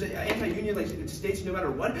if there's an anti-union like states no matter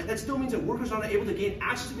what, that still means that workers are not able to gain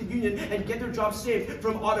access to the union and get their jobs saved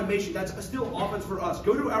from automation. That's still offense for us.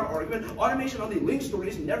 Go to our argument. Automation on the link story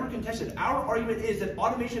is never contested. Our argument is that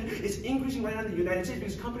automation is increasing right now in the United States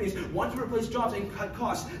because companies want to replace jobs and cut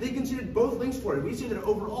costs. They conceded both links for it. We say that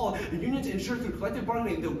overall, the unions ensure through collective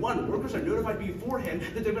bargaining that one, workers are notified beforehand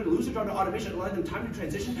that they're going to lose their job to automation, allowing them time to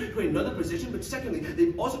transition to another position. But secondly,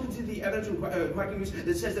 they've also conceded the evidence from Quacking News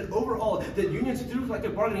that says that overall, that unions through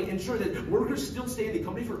collective bargaining ensure that workers still stay in the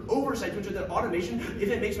company for oversight to ensure that automation, if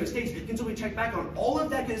it makes mistakes, can still be checked back on. All of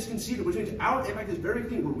that is conceded, which means our impact is very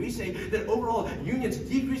clean, where we say that overall unions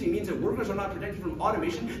decreasing means that workers are not protected from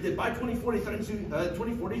automation, that by 2040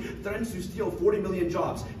 threatens to steal 40 million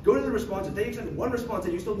jobs. Go to the response. They accept one response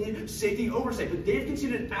that you still need safety oversight, but they've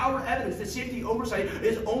conceded our evidence that safety oversight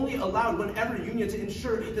is only allowed whenever unions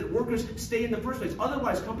ensure that workers stay in the first place.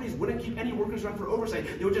 Otherwise, companies wouldn't keep any workers around for oversight.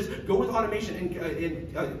 They would just go with automation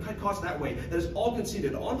and cut costs that way. That is all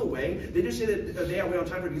conceded. On the way, they just say that they have way on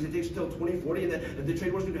time for it because it takes until 2040 and that the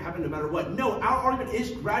trade war is going to happen no matter what. No, our argument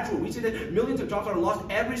is gradual. We say that millions of jobs are lost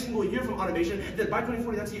every single year from automation, that by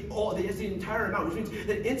 2040 that's the entire amount, which means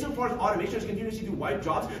that insofar as automation is continuously to wipe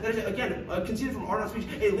jobs, that is, again, conceded from Arnold's speech,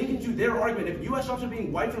 a link into their argument. If U.S. jobs are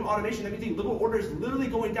being wiped from automation, that means the liberal order is literally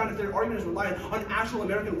going down if their argument is reliant on actual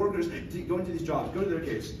American workers to go into these jobs. Go to their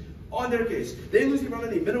case. On their case, they lose the ground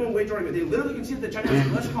on the minimum wage argument. They literally conceded that China has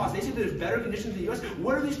less cost. They say that there's better conditions in the U.S.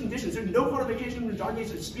 What are these conditions? There's no qualification from John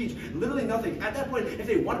Yates' speech. Literally nothing. At that point, if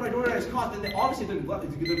they want to prioritize cost, then obviously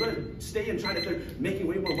they're going to stay in China if they're making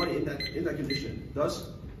way more money in that condition.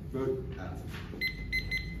 Thus, vote F.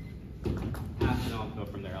 And I'll go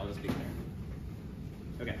from there. I'll just speak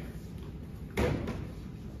there. Okay.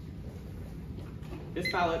 This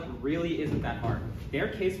ballot really isn't that hard. Their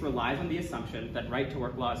case relies on the assumption that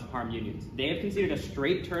right-to-work laws harm unions. They have conceded a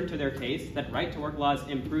straight turn to their case that right-to-work laws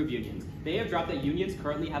improve unions. They have dropped that unions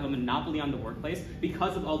currently have a monopoly on the workplace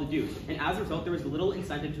because of all the dues, and as a result, there is little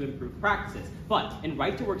incentive to improve practices. But in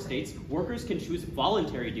right-to-work states, workers can choose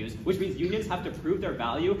voluntary dues, which means unions have to prove their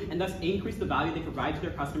value and thus increase the value they provide to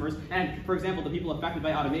their customers. And, for example, the people affected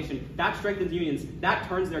by automation, that strengthens unions, that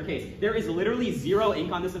turns their case. There is literally zero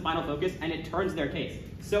ink on this in Final Focus, and it turns their case.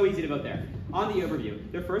 So easy to vote there. On the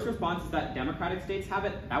overview, their first response is that democratic states have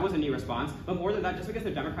it. That was a new response. But more than that, just because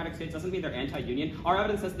they're democratic states doesn't mean they're anti-union. Our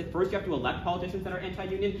evidence says that first you have to elect politicians that are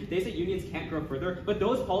anti-union. They say unions can't grow further, but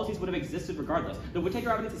those policies would have existed regardless. The Whittaker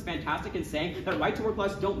evidence is fantastic in saying that right-to-work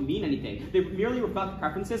laws don't mean anything. They merely reflect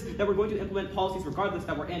preferences that we're going to implement policies regardless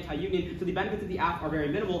that were anti-union, so the benefits of the act are very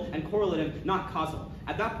minimal and correlative, not causal.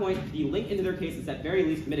 At that point, the link into their case is at very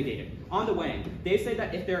least mitigated. On the weighing, they say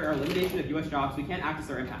that if there are elimination of US jobs, we can't access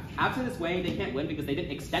their impact. Absent this weighing, they can't win because they didn't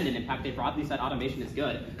extend an impact. They broadly said automation is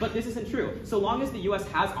good. But this isn't true. So long as the US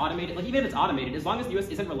has automated, like even if it's automated, as long as the US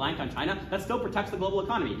isn't reliant on China, that still protects the global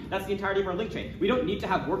economy. That's the entirety of our link chain. We don't need to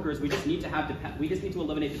have workers, we just need to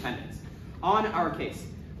eliminate dependence. On our case,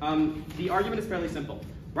 the argument is fairly simple.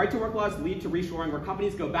 Right-to-work laws lead to reshoring, where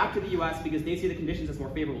companies go back to the US because they see the conditions as more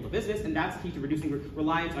favorable to business, and that's key to reducing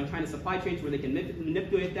reliance on China's supply chains, where they can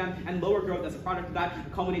manipulate them, and lower growth as a product of that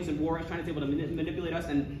culminates in war, as China's able to manipulate us,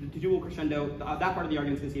 and to dual crescendo, that part of the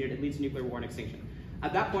argument is conceded, it leads to nuclear war and extinction.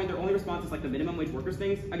 At that point, their only response is like the minimum wage workers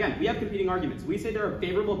things. Again, we have competing arguments. We say there are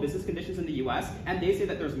favorable business conditions in the US, and they say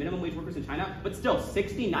that there's minimum wage workers in China, but still,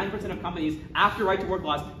 69% of companies after right-to-work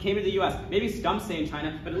laws came to the US. Maybe some stay in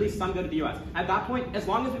China, but at least some go to the US. At that point, as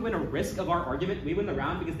long as we win a risk of our argument, we win the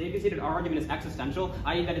round because they've conceded our argument is existential,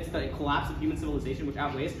 i.e. that it's the collapse of human civilization which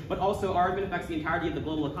outweighs, but also our argument affects the entirety of the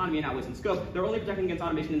global economy and outweighs in scope. They're only protecting against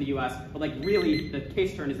automation in the US, but like really, the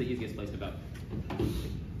case turn is the easiest place to vote.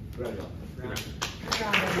 Good job. Good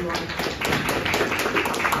job, everyone.